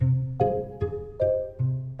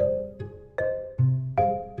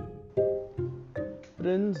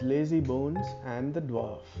Prince Lazybones and the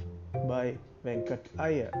Dwarf by Venkat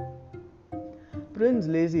Iyer. Prince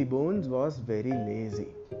Lazybones was very lazy.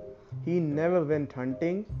 He never went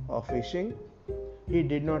hunting or fishing. He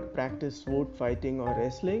did not practice sword fighting or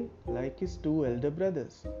wrestling like his two elder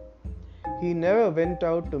brothers. He never went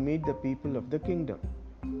out to meet the people of the kingdom.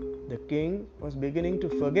 The king was beginning to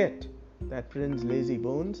forget that Prince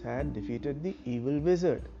Lazybones had defeated the evil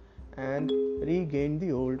wizard and regained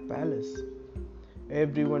the old palace.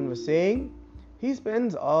 Everyone was saying, he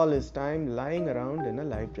spends all his time lying around in a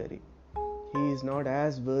library. He is not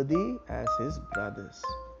as worthy as his brothers.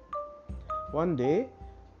 One day,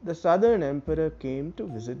 the southern emperor came to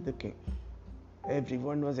visit the king.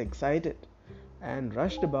 Everyone was excited and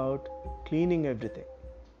rushed about cleaning everything.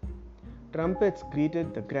 Trumpets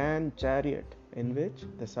greeted the grand chariot in which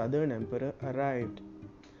the southern emperor arrived.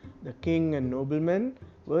 The king and noblemen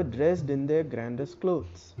were dressed in their grandest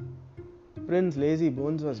clothes. Prince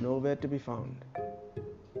Lazybones was nowhere to be found.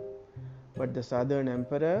 But the southern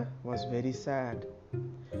emperor was very sad.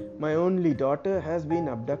 "My only daughter has been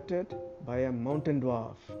abducted by a mountain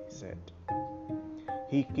dwarf," he said.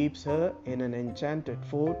 "He keeps her in an enchanted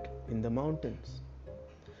fort in the mountains.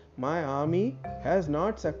 My army has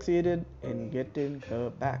not succeeded in getting her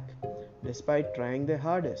back, despite trying their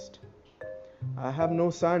hardest. I have no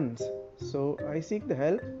sons, so I seek the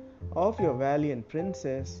help of your valiant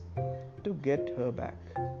princess to get her back."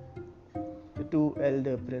 The two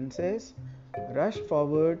elder princes rushed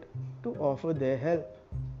forward to offer their help.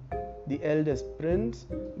 The eldest prince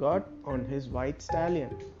got on his white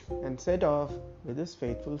stallion and set off with his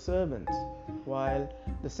faithful servants, while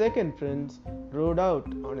the second prince rode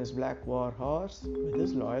out on his black war horse with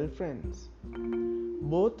his loyal friends.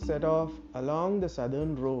 Both set off along the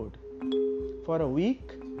southern road. For a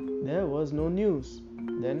week there was no news.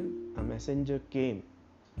 Then a messenger came.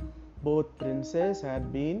 Both princes had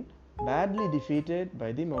been badly defeated by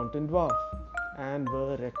the mountain dwarf and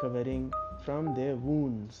were recovering from their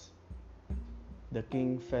wounds. The king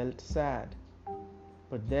felt sad,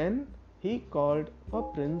 but then he called for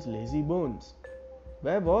Prince Lazybones.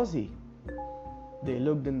 Where was he? They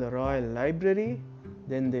looked in the royal library,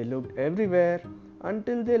 then they looked everywhere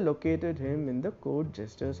until they located him in the court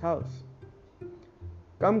jester's house.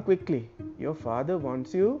 "Come quickly, your father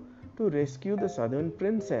wants you to rescue the southern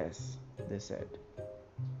princess," they said.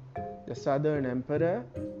 The southern emperor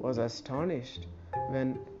was astonished when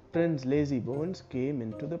Prince Lazybones came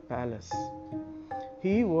into the palace.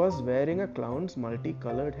 He was wearing a clown's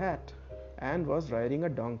multicolored hat and was riding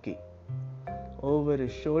a donkey. Over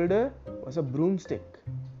his shoulder was a broomstick.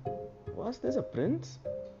 Was this a prince?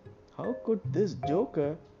 How could this joker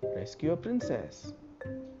rescue a princess?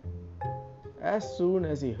 As soon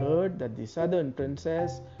as he heard that the southern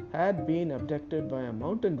princess had been abducted by a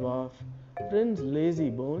mountain dwarf, Prince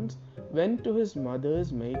Lazybones went to his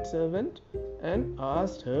mother's maidservant and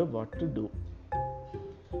asked her what to do.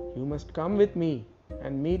 "You must come with me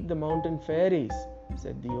and meet the mountain fairies,"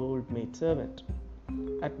 said the old maidservant.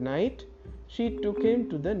 At night, she took him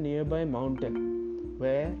to the nearby mountain,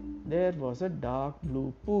 where there was a dark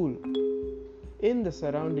blue pool. In the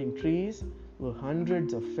surrounding trees were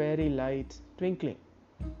hundreds of fairy lights twinkling.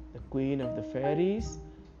 The queen of the fairies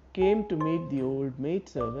came to meet the old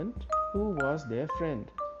maidservant, who was their friend.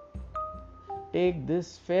 "Take this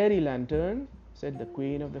fairy lantern," said the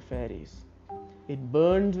queen of the fairies. "It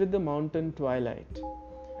burns with the mountain twilight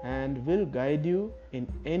and will guide you in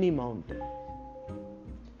any mountain."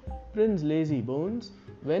 Prince Lazybones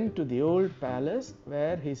went to the old palace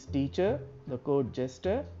where his teacher, the court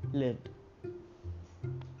jester, lived.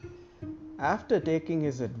 After taking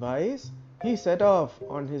his advice, he set off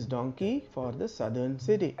on his donkey for the southern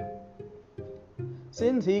city.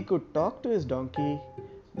 Since he could talk to his donkey,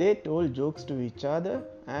 they told jokes to each other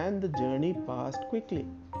and the journey passed quickly.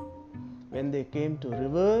 When they came to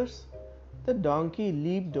rivers, the donkey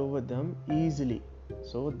leaped over them easily,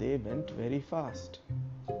 so they went very fast.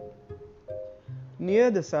 Near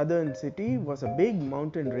the southern city was a big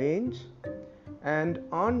mountain range, and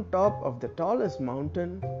on top of the tallest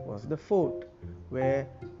mountain was the fort where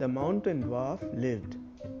the mountain dwarf lived.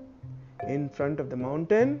 In front of the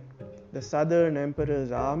mountain, the southern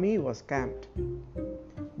emperor's army was camped,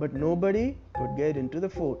 but nobody could get into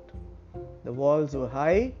the fort. The walls were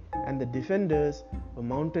high and the defenders were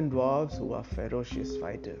mountain dwarfs who are ferocious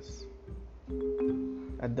fighters.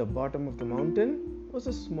 At the bottom of the mountain was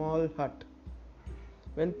a small hut.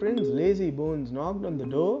 When Prince Lazybones knocked on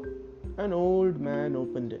the door, an old man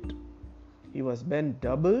opened it. He was bent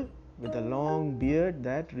double with a long beard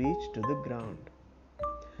that reached to the ground.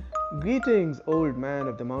 "Greetings, old man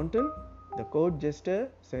of the mountain. The court jester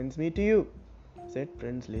sends me to you," said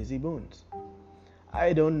Prince Lazybones.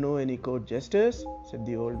 I don't know any court jesters, said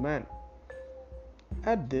the old man.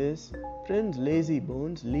 At this, Prince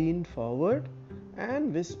Lazybones leaned forward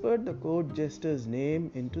and whispered the court jester's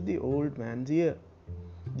name into the old man's ear.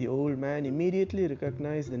 The old man immediately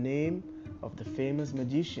recognized the name of the famous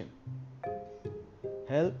magician.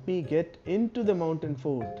 Help me get into the mountain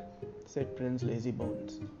fort, said Prince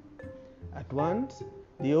Lazybones. At once,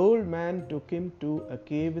 the old man took him to a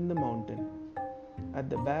cave in the mountain. At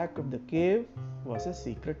the back of the cave was a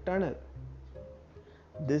secret tunnel.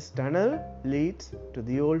 This tunnel leads to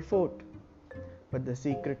the old fort, but the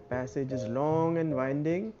secret passage is long and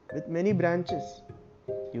winding with many branches.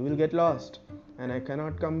 You will get lost, and I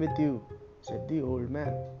cannot come with you, said the old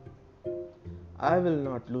man. I will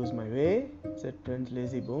not lose my way, said Prince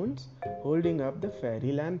Lazybones, holding up the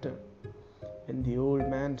fairy lantern. When the old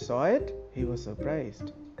man saw it, he was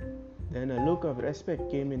surprised. Then a look of respect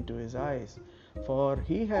came into his eyes, for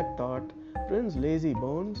he had thought Prince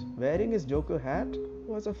Lazybones, wearing his joker hat,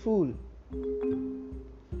 was a fool.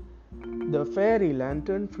 The fairy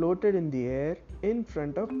lantern floated in the air in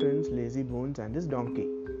front of Prince Lazybones and his donkey,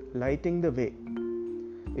 lighting the way.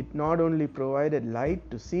 It not only provided light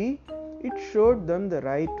to see, it showed them the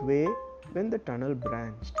right way when the tunnel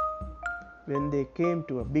branched. When they came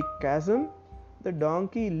to a big chasm, the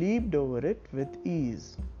donkey leaped over it with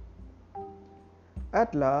ease.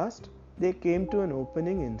 At last, they came to an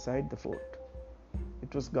opening inside the fort.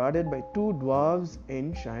 It was guarded by two dwarves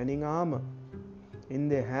in shining armor. In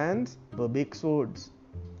their hands were big swords.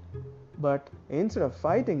 But instead of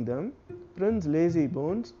fighting them, Prince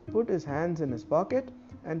Lazybones put his hands in his pocket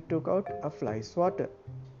and took out a fly swatter.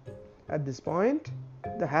 At this point,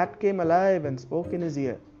 the hat came alive and spoke in his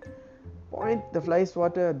ear. Point the fly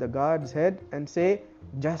swatter at the guard's head and say,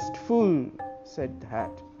 "Just fool," said the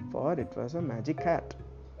hat, for it was a magic hat.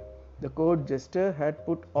 The court jester had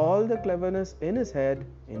put all the cleverness in his head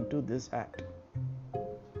into this hat.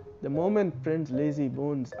 The moment Prince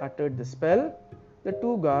Lazybones uttered the spell, the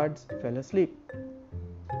two guards fell asleep.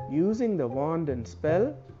 Using the wand and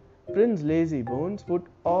spell, Prince Lazybones put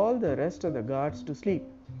all the rest of the guards to sleep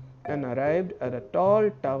and arrived at a tall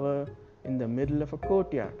tower in the middle of a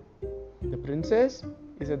courtyard. The princess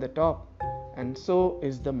is at the top, and so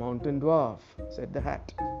is the mountain dwarf, said the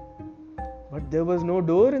hat. But there was no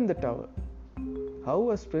door in the tower. How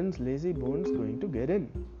was Prince Lazybones going to get in?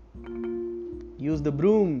 Use the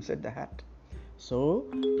broom, said the hat. So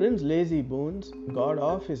Prince Lazybones got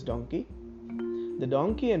off his donkey. The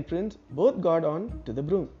donkey and prince both got on to the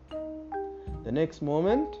broom. The next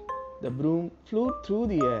moment, the broom flew through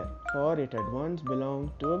the air, for it had once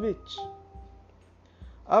belonged to a witch.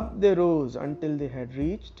 Up they rose until they had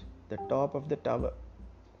reached the top of the tower.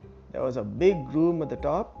 There was a big room at the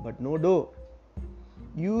top, but no door.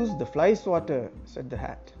 Use the fly swatter, said the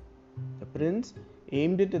hat. The prince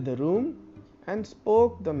aimed it at the room and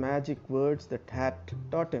spoke the magic words the hat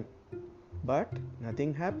taught him. But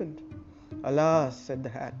nothing happened. Alas, said the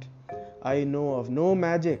hat, I know of no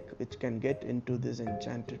magic which can get into this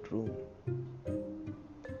enchanted room.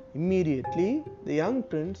 Immediately, the young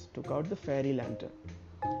prince took out the fairy lantern.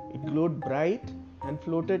 It glowed bright and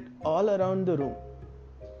floated all around the room.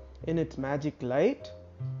 In its magic light,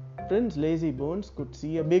 Prince Lazybones could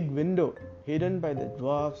see a big window hidden by the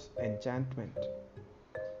dwarf's enchantment.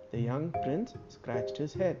 The young prince scratched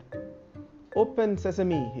his head. Open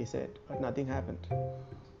sesame, he said, but nothing happened.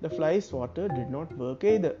 The fly swatter did not work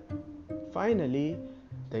either. Finally,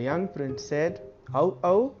 the young prince said, Ow,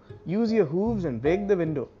 ow, use your hooves and break the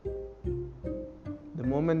window. The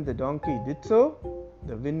moment the donkey did so,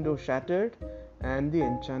 the window shattered and the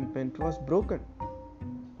enchantment was broken.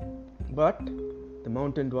 But the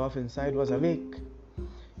mountain dwarf inside was awake.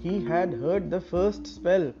 He had heard the first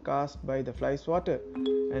spell cast by the fly swatter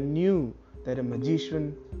and knew that a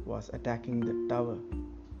magician was attacking the tower.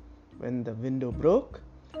 When the window broke,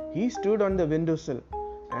 he stood on the windowsill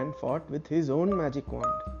and fought with his own magic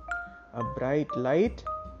wand. A bright light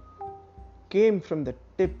came from the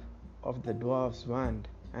tip of the dwarf's wand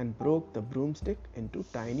and broke the broomstick into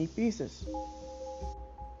tiny pieces.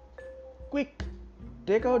 Quick,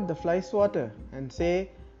 take out the fly swatter and say,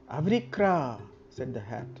 Avrikra, said the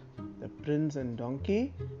hat. The prince and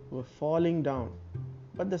donkey were falling down,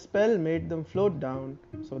 but the spell made them float down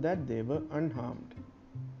so that they were unharmed.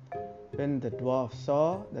 When the dwarf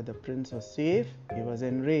saw that the prince was safe, he was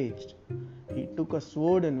enraged. He took a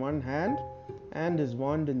sword in one hand and his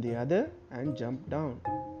wand in the other and jumped down.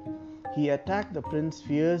 He attacked the prince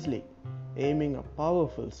fiercely, aiming a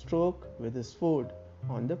powerful stroke with his sword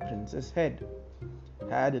on the prince's head.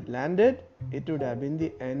 Had it landed, it would have been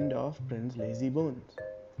the end of Prince Lazybones.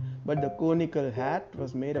 But the conical hat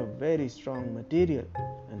was made of very strong material,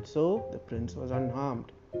 and so the prince was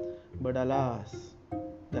unharmed. But alas,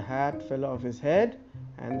 the hat fell off his head,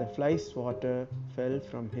 and the fly swatter fell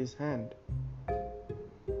from his hand.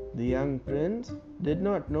 The young prince did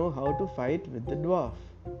not know how to fight with the dwarf.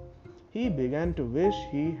 He began to wish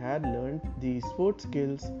he had learnt these sport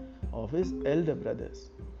skills of his elder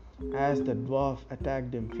brothers. As the dwarf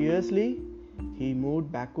attacked him fiercely, he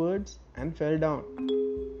moved backwards and fell down.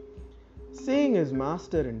 Seeing his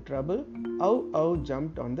master in trouble, Ow Ow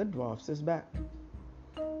jumped on the dwarf's back.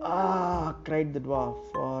 "Ah!" cried the dwarf,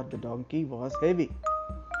 for the donkey was heavy.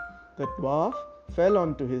 The dwarf fell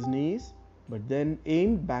onto his knees, but then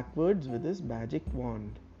aimed backwards with his magic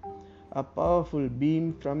wand. A powerful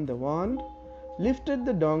beam from the wand lifted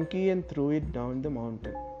the donkey and threw it down the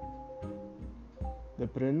mountain. The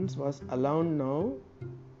prince was alone now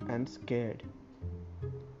and scared,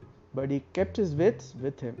 but he kept his wits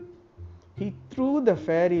with him. He threw the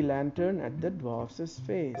fairy lantern at the dwarf's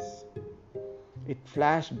face. It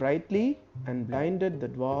flashed brightly and blinded the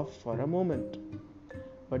dwarf for a moment.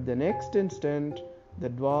 But the next instant, the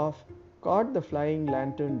dwarf caught the flying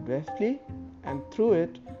lantern deftly and threw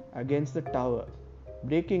it against the tower,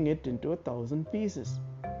 breaking it into 1,000 pieces.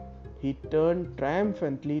 He turned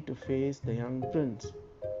triumphantly to face the young prince.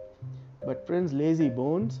 But Prince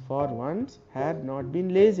Lazybones, for once, had not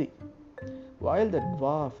been lazy. While the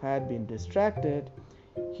dwarf had been distracted,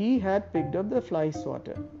 he had picked up the fly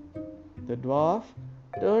swatter. The dwarf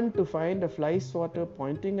turned to find a fly swatter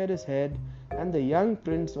pointing at his head, and the young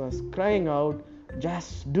prince was crying out,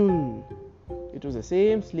 "Jasdul!" It was the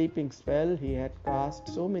same sleeping spell he had cast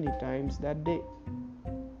so many times that day.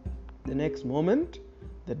 The next moment,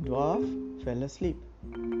 the dwarf fell asleep.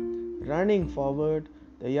 Running forward,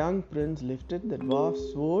 the young prince lifted the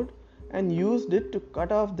dwarf's sword and used it to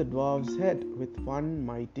cut off the dwarf's head with one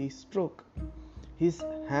mighty stroke. His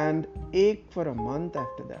hand ached for a month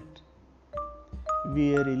after that.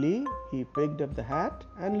 Wearily, he picked up the hat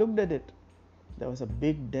and looked at it. There was a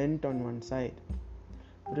big dent on one side.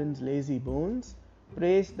 Prince Lazybones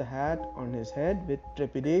placed the hat on his head with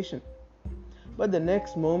trepidation. But the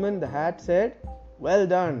next moment the hat said, "Well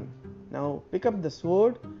done! Now pick up the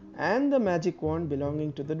sword and the magic wand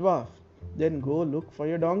belonging to the dwarf. Then go look for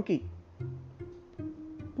your donkey."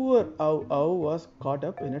 Poor Ow Ow was caught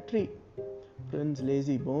up in a tree. Prince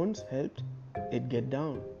Lazybones helped it get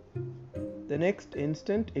down. The next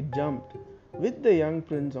instant it jumped, with the young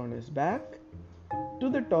prince on his back, to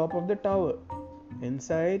the top of the tower.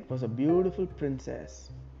 Inside was a beautiful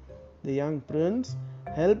princess. The young prince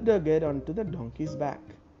helped her get onto the donkey's back.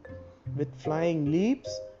 With flying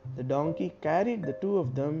leaps, the donkey carried the two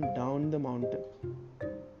of them down the mountain.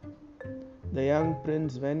 The young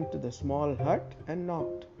prince went to the small hut and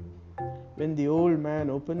knocked. When the old man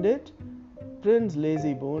opened it, Prince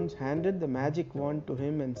Lazybones handed the magic wand to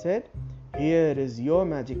him and said, "Here is your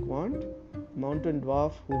magic wand. The mountain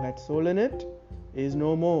dwarf who had stolen it is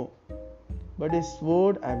no more, but his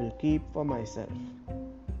sword I will keep for myself."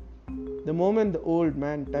 The moment the old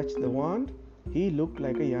man touched the wand, he looked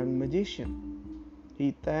like a young magician.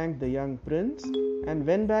 He thanked the young prince and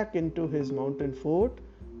went back into his mountain fort,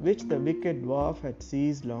 which the wicked dwarf had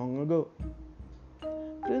seized long ago.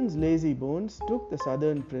 Prince Lazybones took the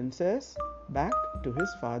southern princess back to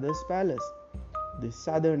his father's palace. The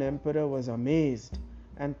southern emperor was amazed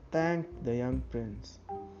and thanked the young prince.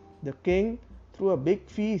 The king threw a big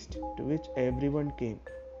feast to which everyone came.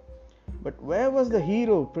 But where was the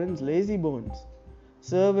hero, Prince Lazybones?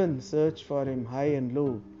 Servants searched for him high and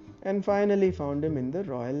low and finally found him in the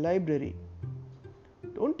royal library.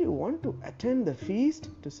 "Don't you want to attend the feast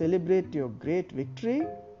to celebrate your great victory?"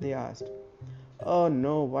 they asked. "Oh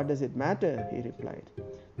no, what does it matter?" he replied.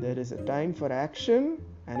 "There is a time for action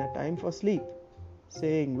and a time for sleep."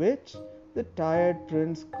 Saying which, the tired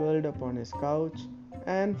prince curled up on his couch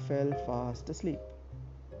and fell fast asleep.